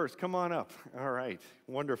hand first. Come on up. All right.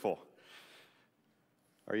 Wonderful.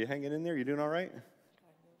 Are you hanging in there? You doing all right?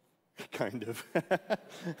 Kind of.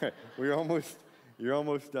 You're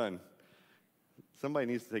almost done. Somebody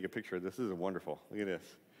needs to take a picture of this. This is wonderful. Look at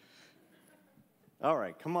this. All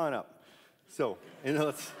right. Come on up. So,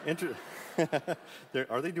 let's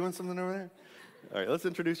are they doing something over there? All right, let's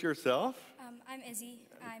introduce yourself. I'm Izzy.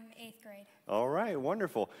 I'm 8th grade. All right,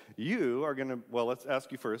 wonderful. You are going to, well, let's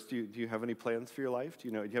ask you first. Do you have any plans for your life? Do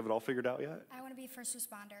you have it all figured out yet? I want to be a first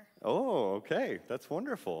responder. Oh, okay. That's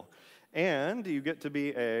wonderful. And you get to be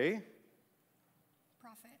a?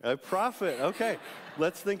 Prophet. A prophet. Okay.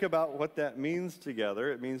 Let's think about what that means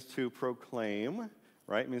together. It means to proclaim.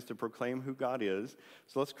 Right? It means to proclaim who God is.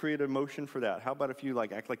 So let's create a motion for that. How about if you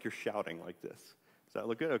act like you're shouting like this? Does that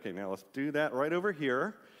look good? Okay, now let's do that right over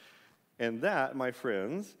here. And that, my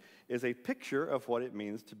friends, is a picture of what it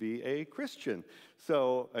means to be a Christian.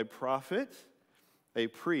 So a prophet, a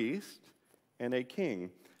priest, and a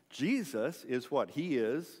king. Jesus is what he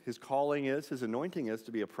is. His calling is, his anointing is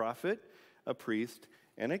to be a prophet, a priest,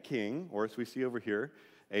 and a king. Or as we see over here,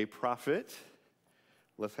 a prophet.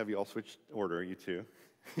 Let's have you all switch order, you two.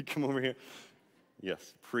 Come over here.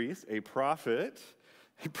 Yes, priest, a prophet,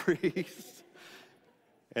 a priest,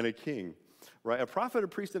 and a king. Right? A prophet, a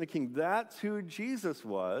priest, and a king. That's who Jesus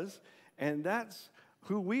was, and that's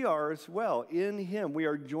who we are as well. In him, we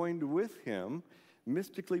are joined with him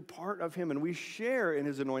mystically part of him, and we share in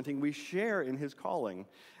his anointing, we share in his calling.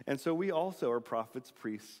 And so we also are prophets,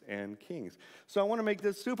 priests, and kings. So I want to make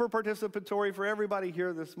this super participatory for everybody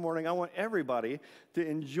here this morning. I want everybody to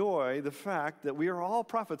enjoy the fact that we are all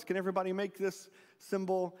prophets. Can everybody make this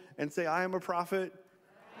symbol and say, I am a prophet?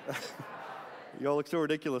 You all look so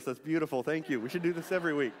ridiculous. That's beautiful. Thank you. We should do this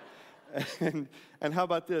every week. And how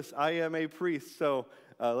about this? I am a priest. So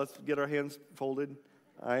let's get our hands folded.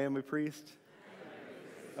 I am a priest.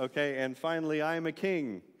 Okay, and finally, I am a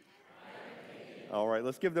king. All right,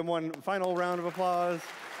 let's give them one final round of applause.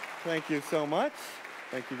 Thank you so much.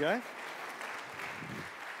 Thank you, guys.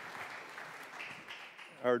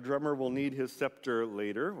 Our drummer will need his scepter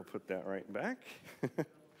later. We'll put that right back.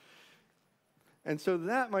 And so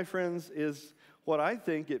that, my friends, is what I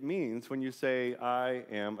think it means when you say, I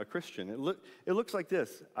am a Christian. It looks like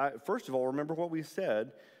this. First of all, remember what we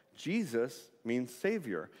said. Jesus means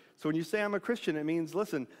Savior. So when you say I'm a Christian, it means,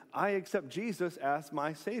 listen, I accept Jesus as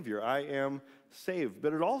my Savior. I am saved.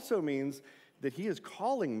 But it also means that he is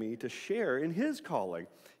calling me to share in his calling.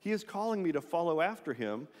 He is calling me to follow after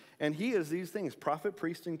him. And he is these things, prophet,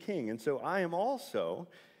 priest, and king. And so I am also,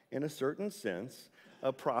 in a certain sense,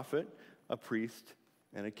 a prophet, a priest,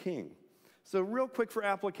 and a king. So real quick for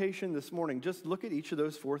application this morning, just look at each of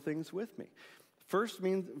those four things with me. First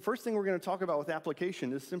thing we're going to talk about with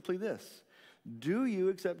application is simply this. Do you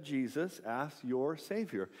accept Jesus as your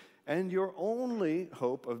Savior and your only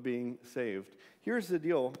hope of being saved? Here's the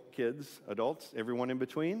deal, kids, adults, everyone in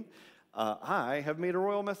between. I have made a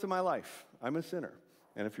royal mess of my life. I'm a sinner.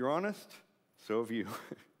 And if you're honest, so have you.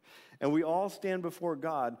 And we all stand before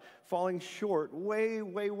God falling short, way,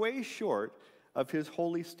 way, way short of his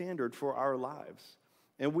holy standard for our lives.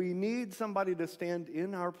 And we need somebody to stand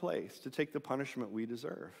in our place to take the punishment we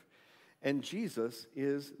deserve. And Jesus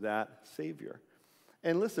is that Savior.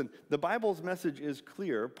 And listen, the Bible's message is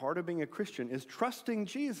clear. Part of being a Christian is trusting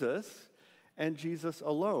Jesus and Jesus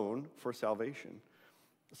alone for salvation.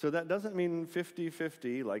 So that doesn't mean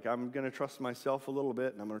 50-50, like I'm going to trust myself a little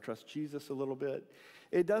bit and I'm going to trust Jesus a little bit.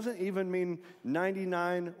 It doesn't even mean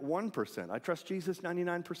 99-1%. I trust Jesus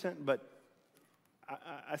 99%, but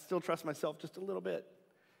I still trust myself just a little bit.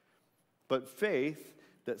 But faith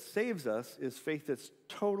that saves us is faith that's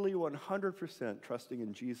totally 100% trusting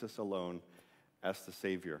in Jesus alone as the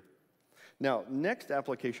Savior. Now, next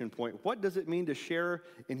application point, what does it mean to share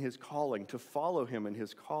in his calling, to follow him in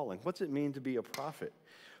his calling? What's it mean to be a prophet?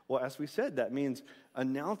 Well, as we said, that means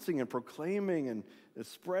announcing and proclaiming and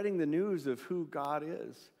spreading the news of who God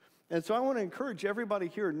is. And so I want to encourage everybody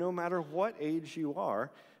here, no matter what age you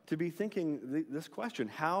are, to be thinking this question: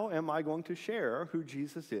 how am I going to share who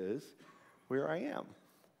Jesus is where I am?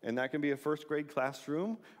 And that can be a first grade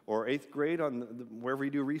classroom or 8th grade on wherever you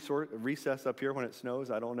do recess up here when it snows,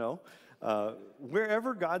 I don't know.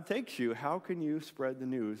 Wherever God takes you, how can you spread the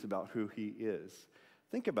news about who he is?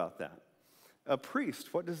 Think about that. A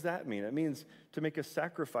priest, what does that mean? It means to make a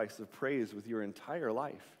sacrifice of praise with your entire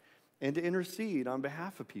life and to intercede on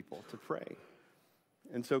behalf of people, to pray.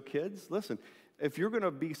 And so kids, listen, if you're going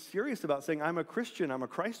to be serious about saying, I'm a Christian, I'm a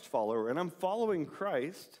Christ follower, and I'm following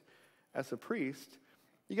Christ as a priest,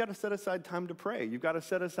 you got to set aside time to pray. You've got to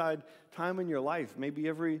set aside time in your life, maybe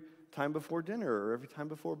every time before dinner or every time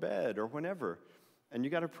before bed or whenever. And you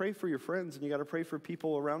got to pray for your friends and you got to pray for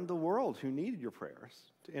people around the world who need your prayers,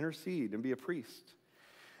 to intercede and be a priest.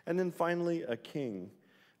 And then finally, a king.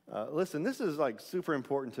 Listen, this is like super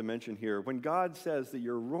important to mention here. When God says that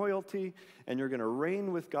you're royalty and you're going to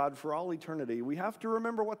reign with God for all eternity, we have to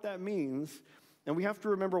remember what that means, and we have to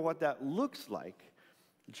remember what that looks like.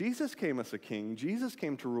 Jesus came as a king. Jesus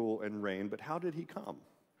came to rule and reign, but how did he come?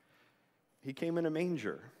 He came in a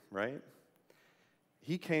manger, right?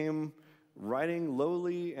 He came riding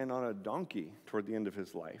lowly and on a donkey toward the end of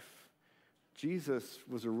his life. Jesus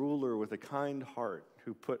was a ruler with a kind heart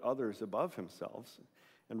who put others above himself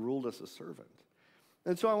and ruled as a servant.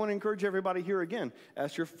 And so I want to encourage everybody here again,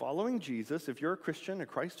 as you're following Jesus, if you're a Christian, a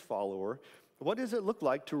Christ follower, what does it look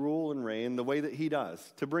like to rule and reign the way that he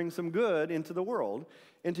does, to bring some good into the world,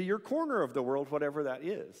 into your corner of the world, whatever that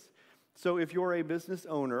is? So if you're a business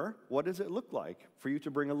owner, what does it look like for you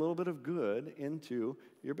to bring a little bit of good into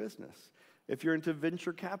your business? If you're into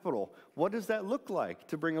venture capital, what does that look like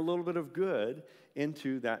to bring a little bit of good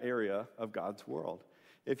into that area of God's world?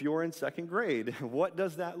 If you're in 2nd grade, what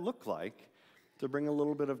does that look like to bring a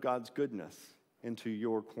little bit of God's goodness into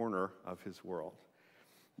your corner of his world?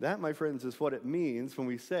 That, my friends, is what it means when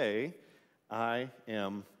we say, I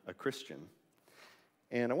am a Christian.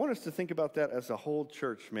 And I want us to think about that as a whole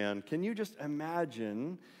church, man. Can you just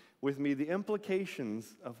imagine with me the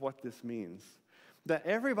implications of what this means? that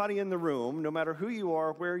everybody in the room, no matter who you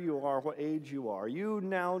are, where you are, what age you are, you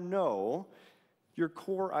now know your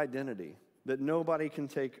core identity that nobody can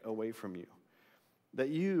take away from you. That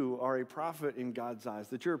you are a prophet in God's eyes,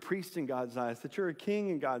 that you're a priest in God's eyes, that you're a king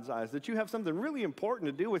in God's eyes, that you have something really important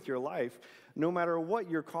to do with your life, no matter what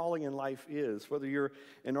your calling in life is, whether you're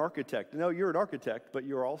an architect. No, you're an architect, but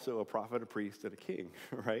you're also a prophet, a priest, and a king,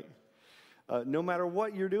 right? No matter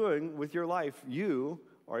what you're doing with your life, you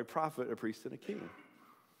are a prophet, a priest, and a king.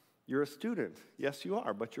 You're a student. Yes, you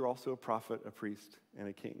are, but you're also a prophet, a priest, and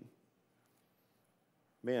a king.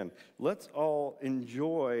 Man, let's all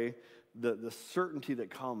enjoy the certainty that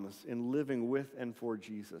comes in living with and for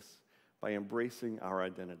Jesus by embracing our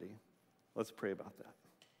identity. Let's pray about that.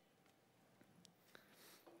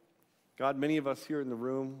 God, many of us here in the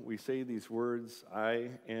room, we say these words, I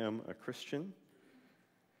am a Christian.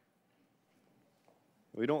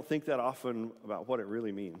 We don't think that often about what it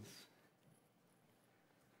really means.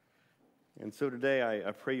 And so today,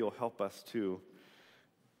 I pray you'll help us to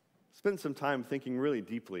spend some time thinking really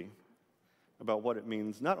deeply about what it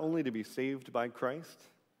means not only to be saved by Christ,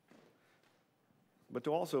 but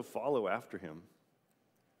to also follow after him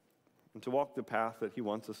and to walk the path that he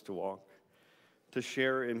wants us to walk, to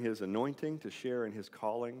share in his anointing, to share in his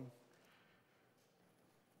calling.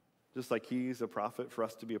 Just like he's a prophet for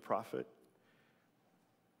us to be a prophet,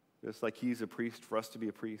 just like he's a priest for us to be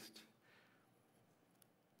a priest,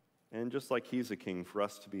 and just like he's a king for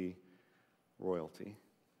us to be royalty.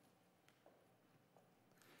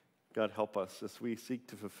 God, help us as we seek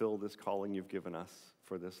to fulfill this calling you've given us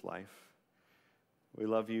for this life. We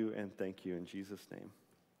love you and thank you in Jesus' name.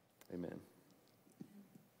 Amen.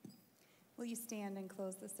 Will you stand and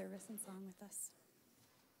close the service in song with us?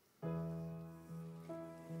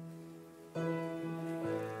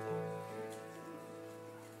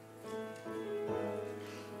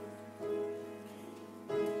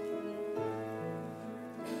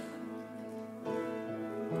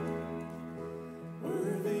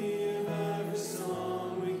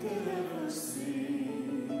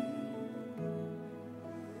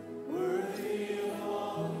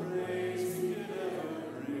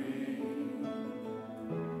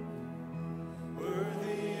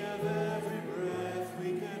 Worthy of every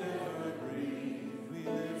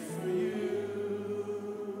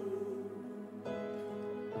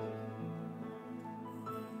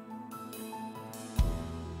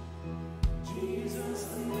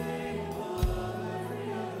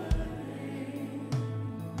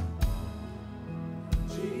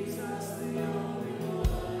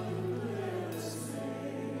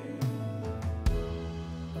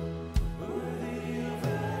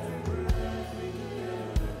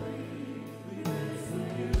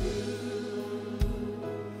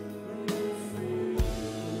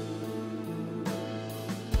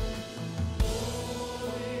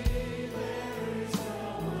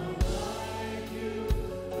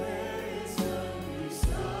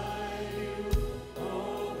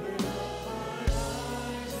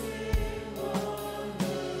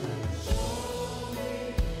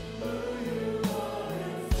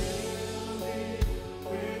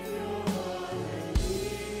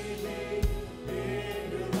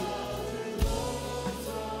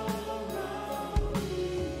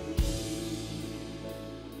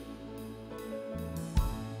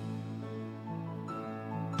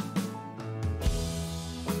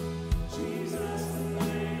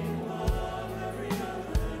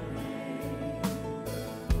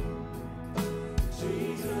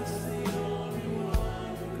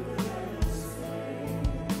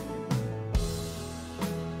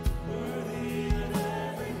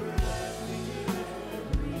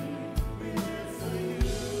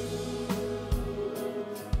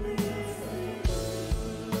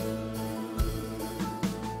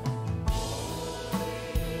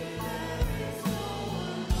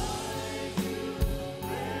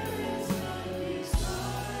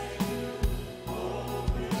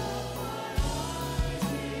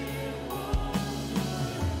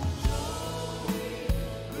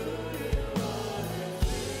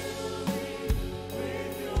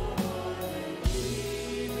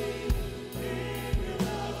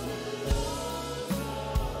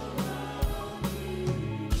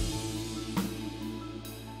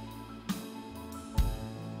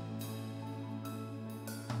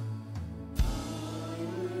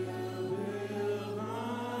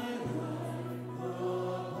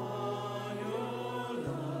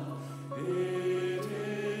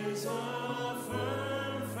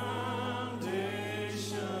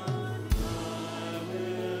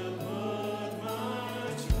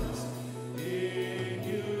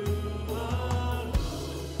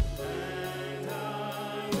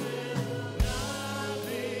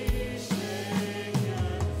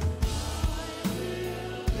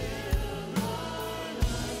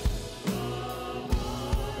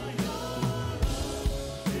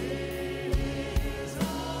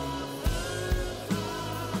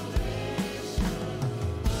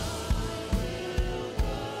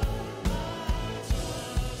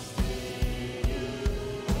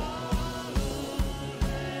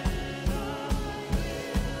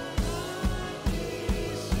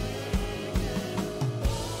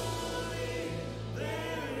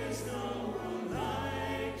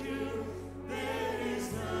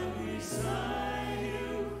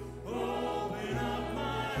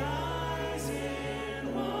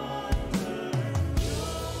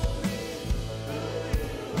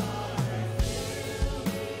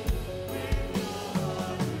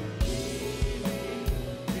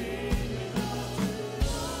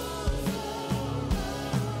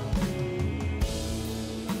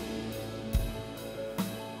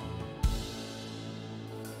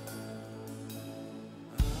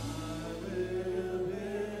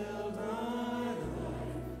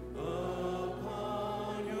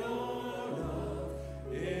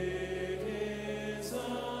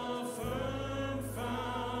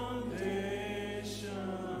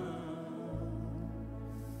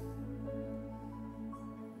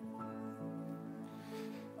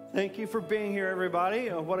Thank you for being here, everybody.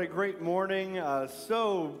 What a great morning.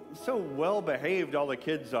 So well behaved all the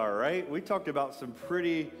kids are, right? We talked about some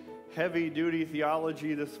pretty heavy duty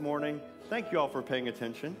theology this morning. Thank you all for paying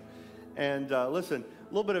attention. And listen,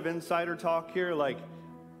 a little bit of insider talk here. Like,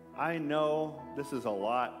 I know this is a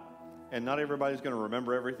lot, and not everybody's going to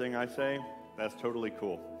remember everything I say. That's totally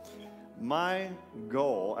cool. My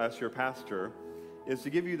goal as your pastor is to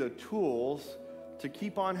give you the tools to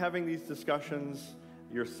keep on having these discussions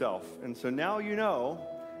yourself. And so now you know,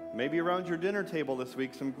 maybe around your dinner table this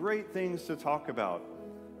week, some great things to talk about.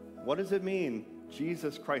 What does it mean,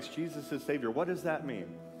 Jesus Christ, Jesus is Savior? What does that mean?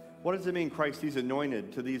 What does it mean, Christ, He's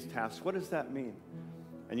anointed to these tasks? What does that mean?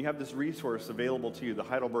 And you have this resource available to you, the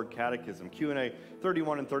Heidelberg Catechism, Q&A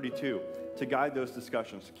 31 and 32, to guide those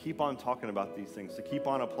discussions, to keep on talking about these things, to keep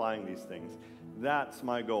on applying these things. That's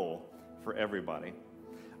my goal for everybody.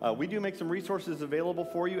 We do make some resources available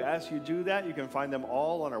for you. As you do that, you can find them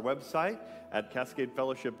all on our website at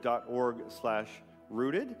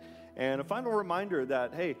cascadefellowship.org/rooted. And a final reminder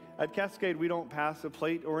that, hey, at Cascade, we don't pass a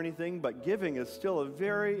plate or anything, but giving is still a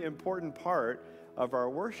very important part of our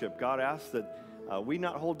worship. God asks that we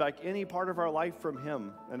not hold back any part of our life from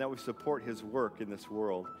Him, and that we support His work in this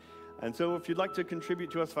world. And so if you'd like to contribute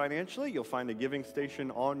to us financially, you'll find a giving station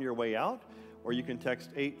on your way out, or you can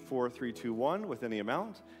text 84321 with any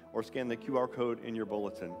amount, or scan the QR code in your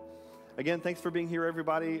bulletin. Again, thanks for being here,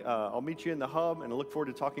 everybody. I'll meet you in the hub, and I look forward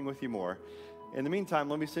to talking with you more. In the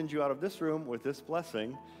meantime, let me send you out of this room with this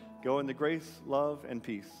blessing. Go in the grace, love, and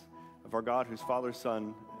peace of our God, who's Father,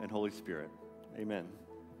 Son, and Holy Spirit. Amen.